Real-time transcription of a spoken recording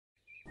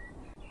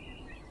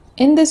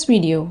In this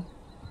video,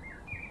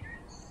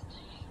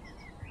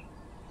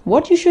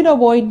 what you should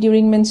avoid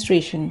during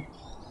menstruation,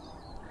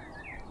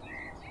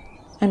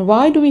 and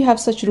why do we have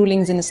such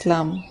rulings in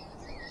Islam?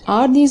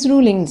 Are these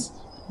rulings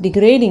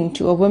degrading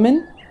to a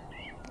woman?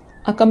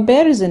 A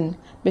comparison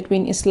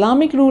between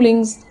Islamic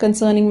rulings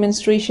concerning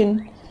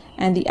menstruation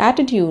and the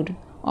attitude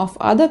of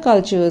other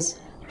cultures,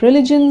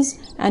 religions,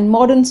 and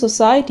modern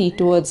society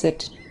towards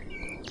it.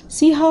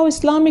 See how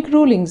Islamic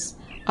rulings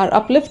are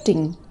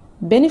uplifting,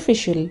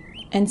 beneficial,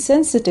 and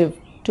sensitive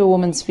to a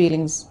woman's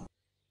feelings.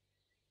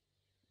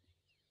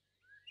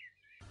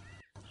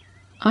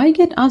 I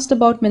get asked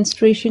about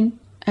menstruation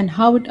and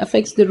how it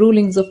affects the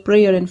rulings of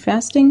prayer and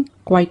fasting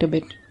quite a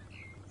bit.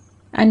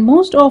 And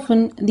most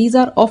often, these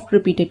are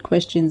oft-repeated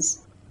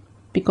questions,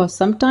 because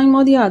sometime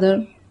or the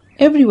other,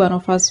 every one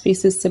of us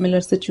faces similar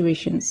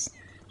situations.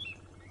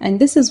 And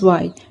this is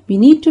why we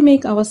need to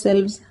make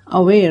ourselves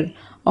aware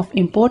of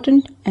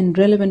important and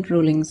relevant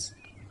rulings,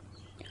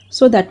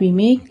 so that we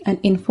make an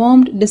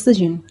informed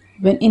decision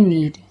when in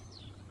need.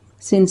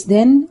 Since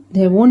then,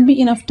 there won't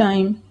be enough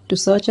time to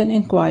search and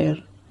inquire.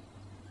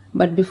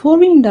 But before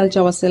we indulge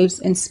ourselves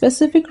in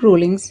specific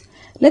rulings,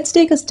 let's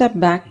take a step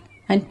back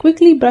and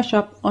quickly brush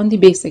up on the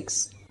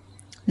basics.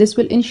 This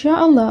will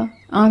inshallah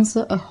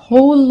answer a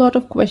whole lot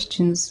of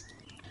questions,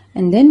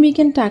 and then we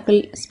can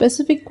tackle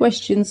specific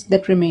questions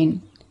that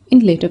remain in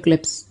later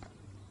clips.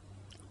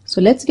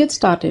 So let's get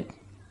started.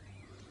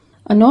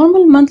 A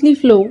normal monthly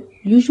flow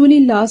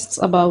usually lasts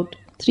about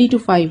 3 to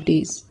 5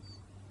 days.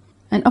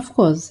 And of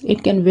course,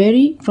 it can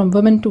vary from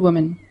woman to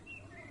woman,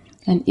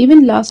 and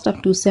even last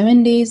up to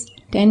 7 days,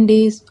 10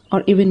 days,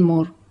 or even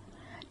more,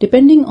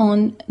 depending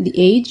on the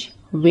age,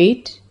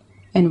 weight,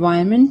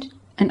 environment,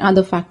 and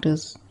other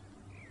factors.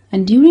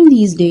 And during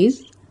these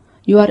days,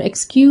 you are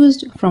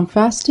excused from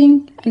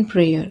fasting and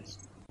prayer.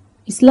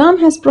 Islam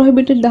has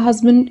prohibited the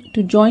husband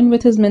to join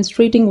with his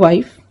menstruating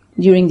wife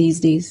during these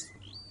days.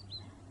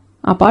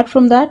 Apart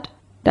from that,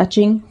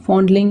 touching,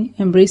 fondling,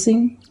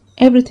 embracing,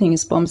 everything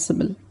is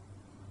permissible.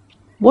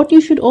 What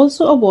you should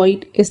also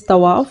avoid is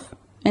tawaf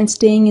and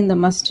staying in the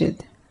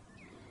masjid.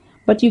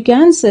 But you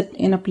can sit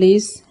in a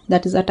place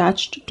that is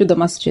attached to the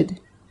masjid.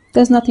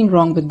 There's nothing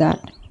wrong with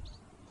that.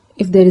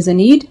 If there is a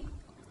need,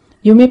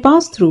 you may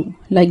pass through,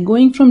 like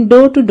going from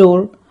door to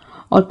door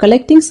or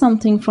collecting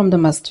something from the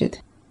masjid.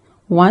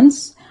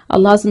 Once,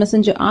 Allah's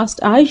Messenger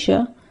asked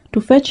Aisha to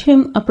fetch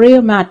him a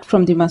prayer mat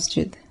from the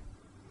masjid.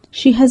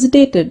 She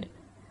hesitated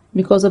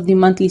because of the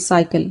monthly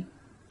cycle.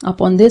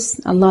 Upon this,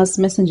 Allah's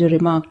Messenger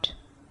remarked,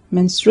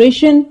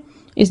 "Menstruation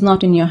is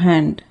not in your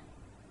hand."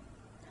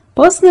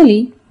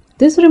 Personally,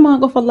 this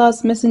remark of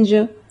Allah's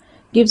Messenger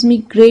gives me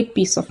great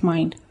peace of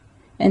mind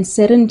and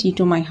serenity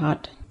to my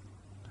heart,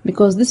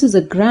 because this is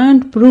a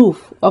grand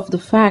proof of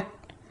the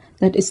fact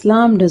that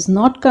Islam does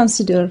not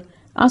consider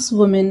us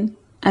women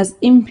as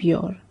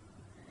impure,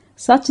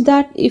 such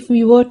that if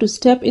we were to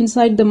step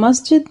inside the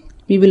masjid,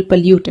 we will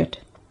pollute it,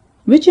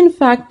 which in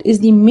fact is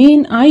the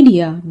main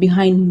idea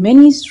behind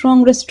many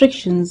strong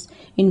restrictions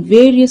in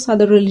various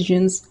other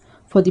religions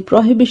for the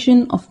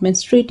prohibition of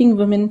menstruating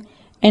women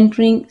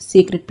entering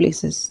sacred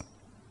places.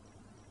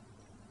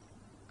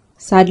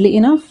 Sadly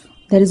enough,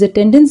 there is a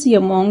tendency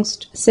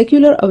amongst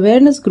secular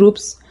awareness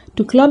groups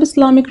to club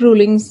Islamic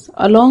rulings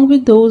along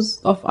with those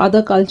of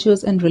other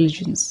cultures and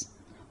religions,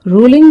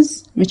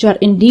 rulings which are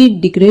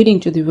indeed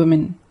degrading to the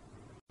women.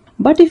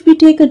 But if we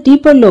take a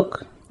deeper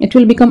look, it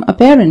will become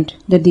apparent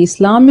that the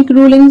Islamic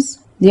rulings,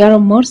 they are a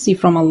mercy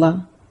from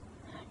Allah,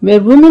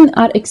 where women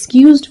are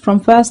excused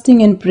from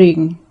fasting and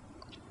praying.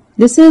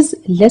 This is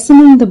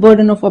lessening the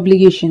burden of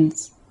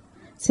obligations,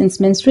 since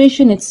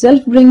menstruation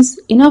itself brings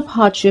enough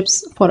hardships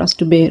for us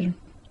to bear.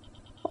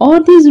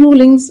 All these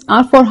rulings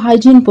are for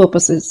hygiene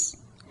purposes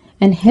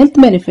and health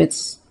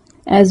benefits,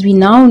 as we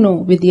now know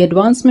with the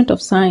advancement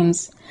of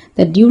science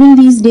that during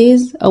these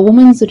days a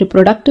woman's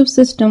reproductive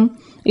system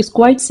is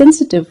quite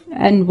sensitive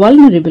and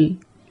vulnerable,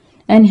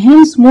 and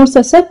hence more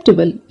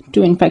susceptible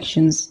to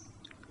infections.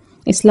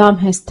 Islam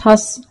has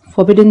thus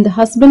forbidden the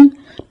husband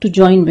to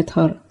join with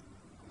her.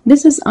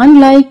 This is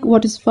unlike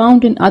what is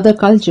found in other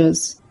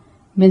cultures.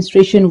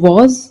 Menstruation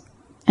was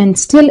and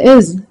still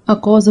is a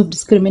cause of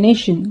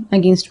discrimination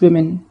against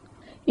women.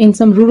 In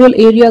some rural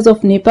areas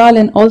of Nepal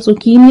and also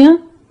Kenya,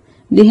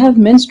 they have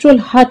menstrual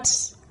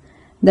huts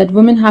that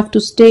women have to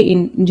stay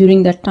in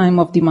during that time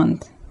of the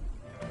month.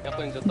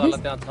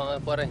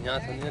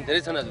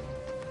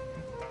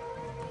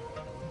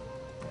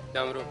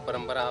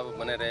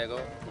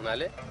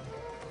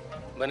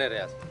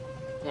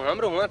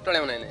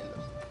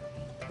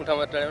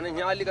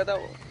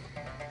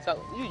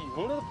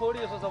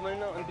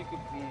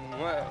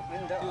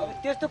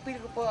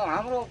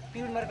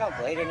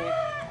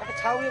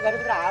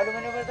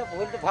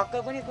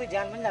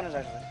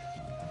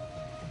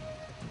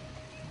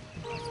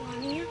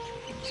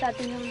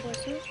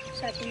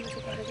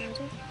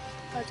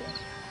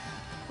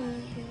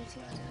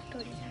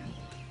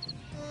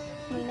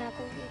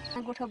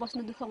 गोठा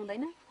बस्नु दुःख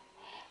हुँदैन?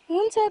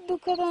 हुन्छ,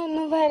 दुःख त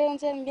नभएर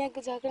हुन्छ,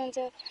 बिहाको झगडा हुन्छ,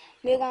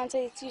 बेग आउँछ,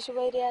 चिसो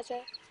भइरहेछ,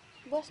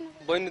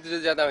 बहिनी त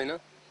ज्यादा होइन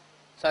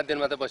 7 दिन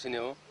मात्र बसिने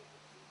हो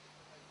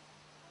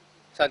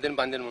 7 दिन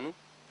 5 दिन भनौं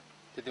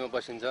त्यतिमा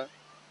बसिन्छ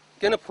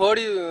किन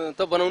फोडी त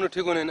बनाउनु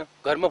ठिक हुँदैन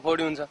घरमा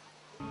फोडी हुन्छ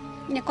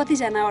यहाँ कति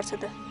जना अट्छ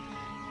त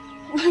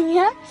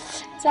यहाँ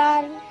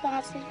 4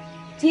 5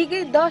 ठिकै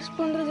 10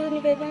 15 जति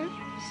निकाइमा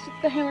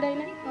सुत्त हेउदैन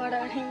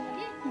हडाडै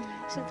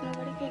सुत्नु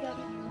परे के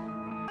गर्नु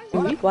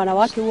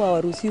wanawake huwa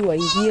waruhusiwi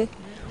waingie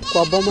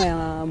kwa boma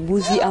ya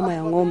mbuzi ama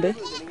ya ng'ombe,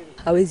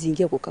 hawezi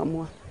ingia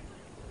kukamua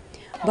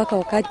mpaka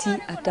wakati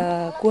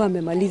atakuwa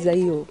amemaliza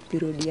hiyo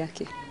period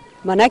yake.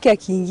 Maana yake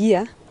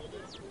akiingia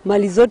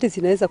mali zote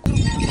zinaweza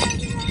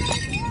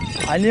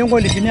Ani ngo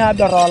likini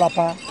adarala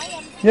pa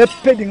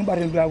nyepeding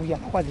barin bla uya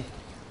kwadi.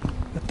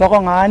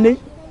 Toko ngani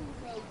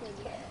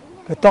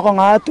toko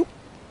ngatu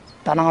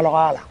tanang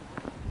lokala.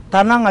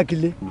 Tanang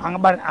akili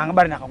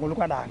angbar na kakulu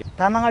kada.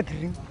 Tanang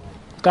akili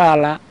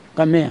kala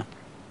kamea.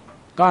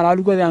 Kala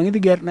lu ko yang itu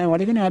ger na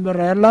wali kini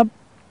adarala.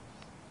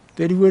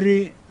 Teri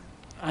wori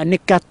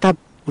anikatap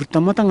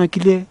urtama tang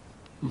akili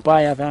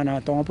mpaya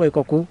fana tongo po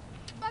ikoku.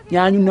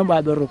 Nyanyu na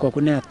badoro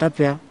koku ne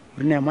tapya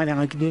urne ma tang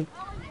akili.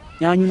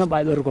 Nyanyu na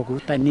badoro koku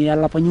tani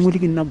ala panyumuli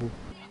kinabu.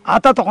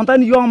 Ata to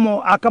kontani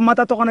yomo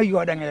akamata to kona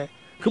yodange.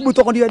 Kubu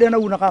to kona yodana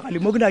una kakali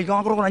mogina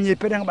yon ko na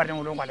nyepe dang bareng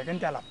ulung bale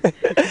kentala.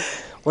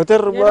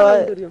 Motor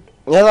ba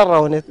nyala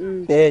rawne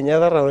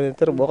nyala rawne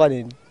ter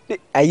bokani.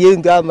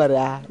 Ayen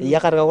gamara ya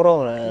karga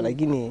ko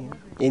lagi ni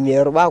ini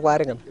erba ko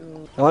arengan.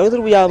 Awal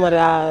itu buya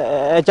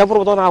mara capur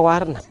beton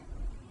awarna.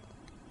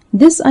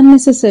 This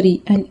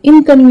unnecessary and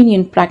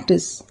inconvenient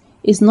practice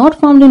is not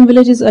found in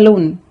villages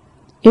alone.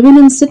 Even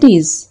in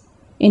cities,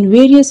 in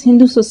various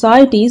Hindu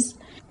societies,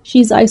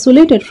 she is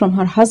isolated from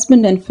her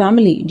husband and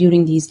family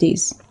during these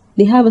days.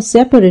 They have a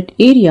separate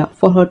area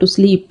for her to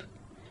sleep.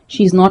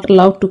 She is not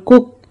allowed to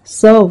cook,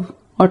 serve,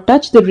 or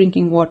touch the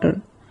drinking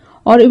water,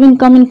 or even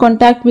come in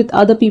contact with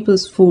other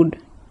people's food.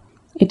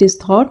 It is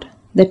thought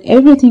that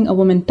everything a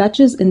woman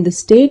touches in this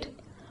state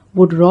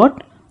would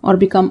rot or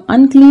become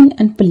unclean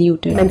and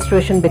polluted.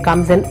 Menstruation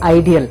becomes an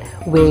ideal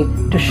way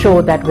to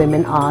show that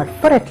women are,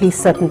 for at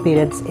least certain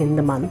periods in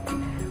the month,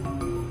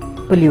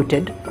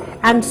 polluted,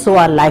 and so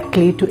are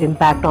likely to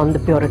impact on the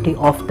purity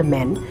of the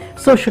men,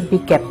 so should be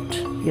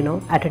kept,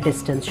 at a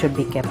distance, should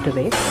be kept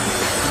away.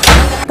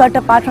 Cut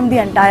apart from the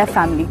entire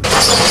family.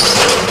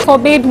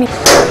 Forbade me.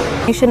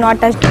 You should not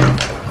touch.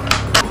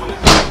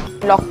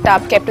 Locked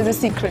up, kept as a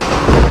secret.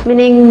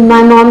 Meaning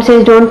my mom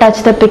says don't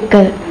touch the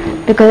pickle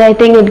because I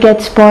think it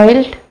gets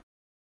spoiled.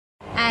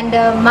 And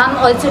mom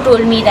also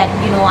told me that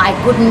I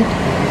couldn't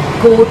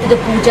go to the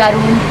puja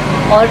room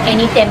or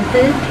any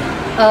temple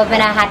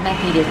when I had my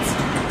periods.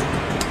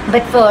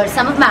 But for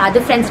some of my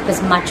other friends it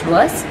was much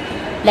worse.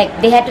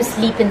 Like they had to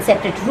sleep in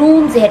separate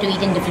rooms, they had to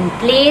eat in different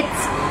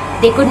plates,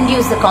 they couldn't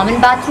use the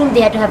common bathroom, they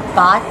had to have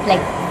bath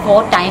like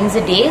 4 times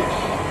a day.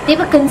 They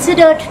were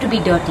considered to be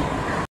dirty.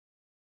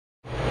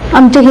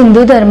 आमच्या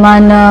हिंदू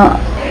धर्मान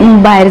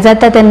बाहेर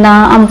जाता तेन्ना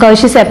आमकां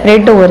अशी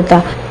separate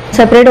दवरता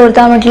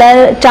म्हटल्यार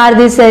 4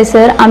 दीस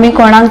जायसर आमी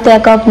कोणाक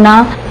तेकप ना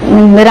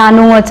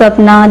रानू वचप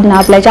ना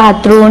आपल्याचे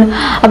हातरून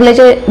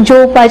आपल्याचे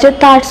जेवपाचे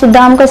ताट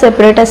सुद्दां आमकां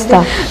सेपरेट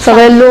आसता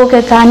सगळे लोक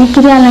येता आनी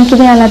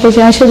कितें आला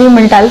तेजे अशें बी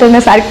म्हणटाले तेन्ना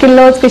सारकी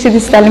लज कशी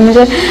दिसताली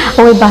म्हणजे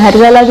आवय भायर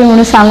जाला बी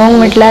म्हणून सांगूंक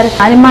म्हटल्यार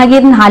आनी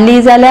मागीर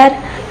न्हाली जाल्यार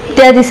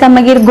त्या दिसा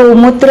मागीर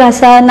गोमूत्र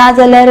आसा ना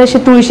जाल्यार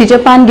अशें तुळशीचें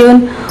पान घेवन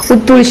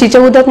तुळशीचें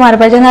उदक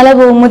मारपाचें नाल्यार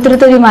गोमूत्र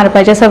तरी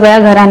मारपाचें सगळ्या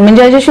घरान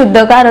म्हणजे अशें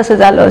शुद्धकार असो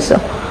जालो असो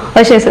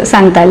अशें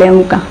सांगताले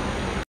आमकां.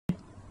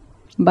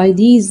 By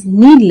these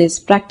needless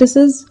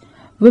practices,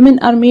 women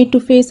are made to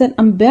face an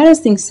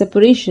embarrassing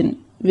separation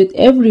with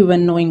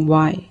everyone knowing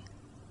why.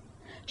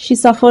 She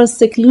suffers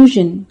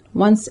seclusion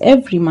once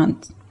every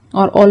month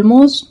or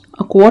almost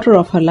a quarter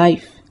of her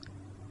life.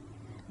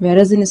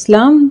 Whereas in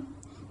Islam,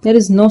 there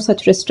is no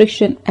such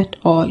restriction at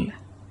all.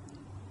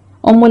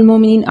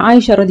 al-Mu'mineen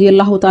Aisha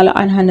radiyallahu ta'ala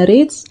anha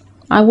narrates,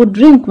 I would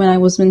drink when I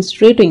was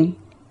menstruating,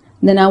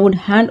 then I would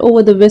hand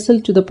over the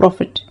vessel to the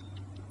Prophet,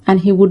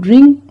 and he would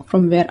drink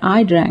from where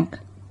I drank.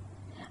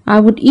 I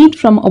would eat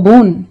from a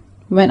bone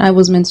when I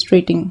was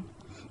menstruating,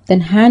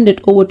 then hand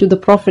it over to the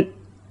Prophet,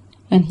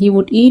 and he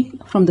would eat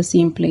from the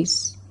same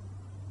place.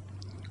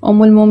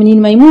 al-Mu'mineen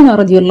Maymuna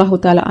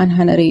radiyallahu ta'ala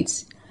anha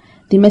narrates,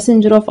 the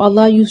Messenger of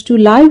Allah used to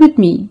lie with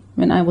me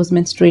when I was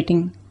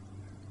menstruating.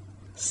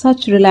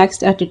 Such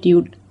relaxed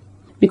attitude,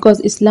 because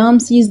Islam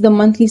sees the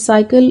monthly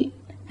cycle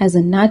as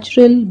a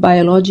natural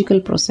biological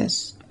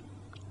process.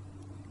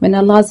 When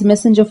Allah's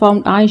Messenger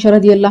found Aisha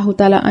radiyallahu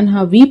ta'ala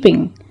anha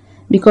weeping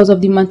because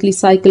of the monthly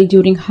cycle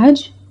during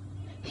Hajj,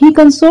 he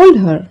consoled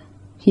her.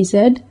 He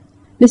said,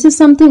 this is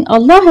something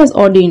Allah has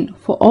ordained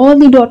for all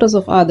the daughters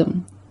of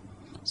Adam.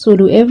 So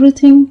do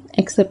everything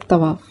except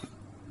tawaf.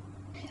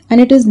 And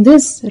it is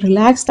this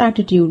relaxed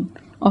attitude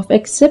of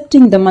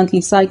accepting the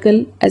monthly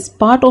cycle as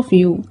part of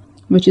you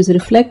which is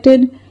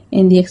reflected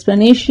in the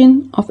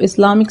explanation of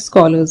Islamic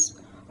scholars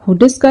who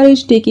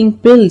discourage taking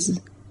pills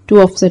to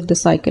offset the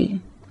cycle.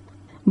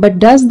 But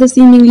does the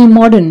seemingly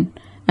modern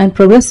and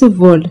progressive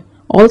world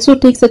also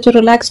take such a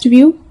relaxed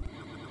view?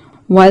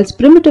 Whilst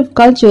primitive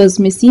cultures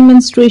may see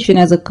menstruation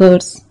as a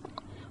curse,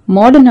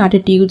 modern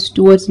attitudes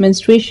towards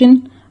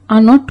menstruation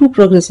are not too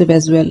progressive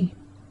as well,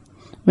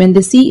 when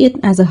they see it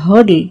as a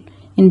hurdle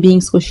in being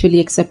socially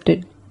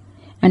accepted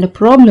and a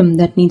problem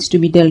that needs to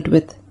be dealt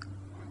with,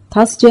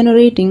 thus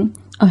generating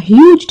a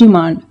huge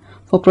demand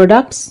for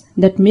products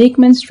that make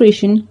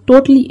menstruation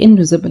totally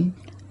invisible.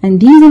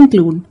 And these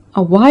include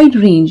a wide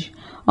range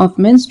of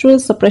menstrual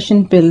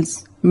suppression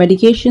pills,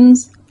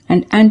 medications,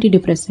 and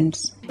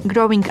antidepressants.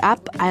 Growing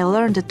up, I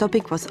learned the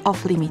topic was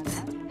off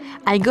limits.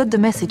 I got the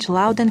message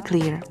loud and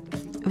clear.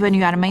 When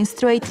you are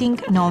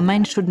menstruating, no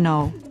man should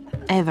know.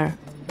 Ever.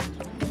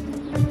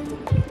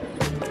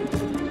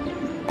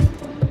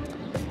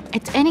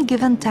 At any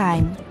given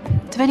time,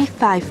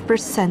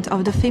 25%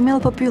 of the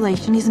female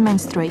population is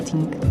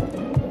menstruating.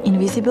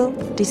 Invisible,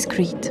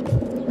 discreet.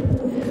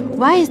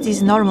 Why is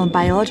this normal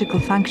biological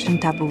function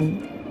taboo?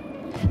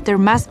 There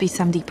must be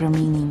some deeper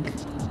meaning.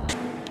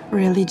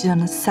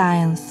 Religion,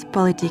 science,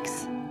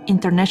 politics,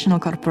 international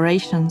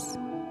corporations.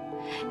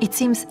 It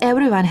seems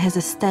everyone has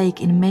a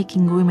stake in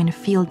making women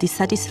feel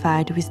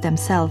dissatisfied with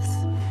themselves.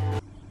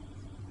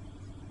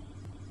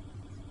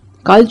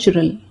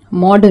 Cultural,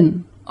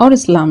 modern, or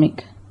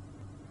Islamic?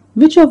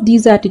 Which of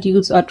these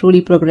attitudes are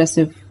truly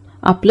progressive,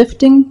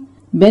 uplifting,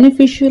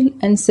 beneficial,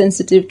 and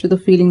sensitive to the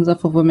feelings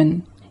of a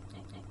woman?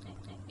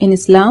 In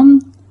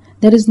Islam,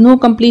 there is no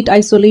complete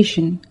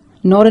isolation,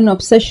 nor an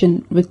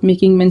obsession with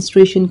making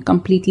menstruation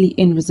completely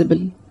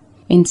invisible.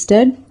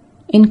 Instead,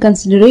 in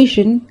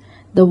consideration,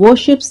 the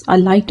worships are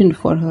lightened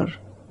for her.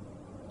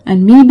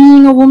 And me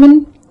being a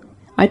woman,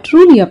 I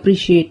truly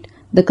appreciate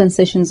the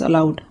concessions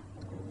allowed.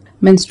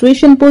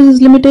 Menstruation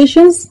poses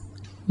limitations?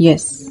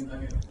 Yes.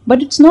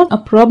 But it's not a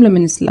problem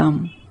in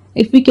Islam.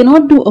 If we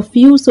cannot do a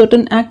few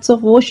certain acts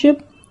of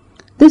worship,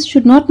 this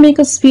should not make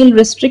us feel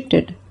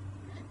restricted.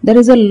 There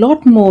is a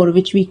lot more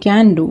which we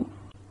can do.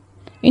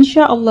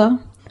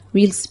 Insha'Allah,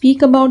 we'll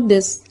speak about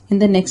this in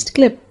the next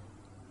clip.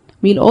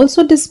 We'll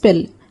also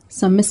dispel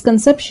some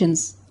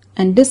misconceptions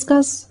and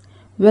discuss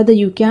whether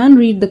you can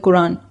read the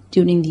Quran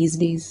during these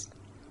days.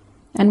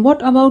 And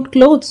what about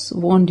clothes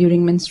worn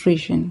during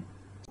menstruation?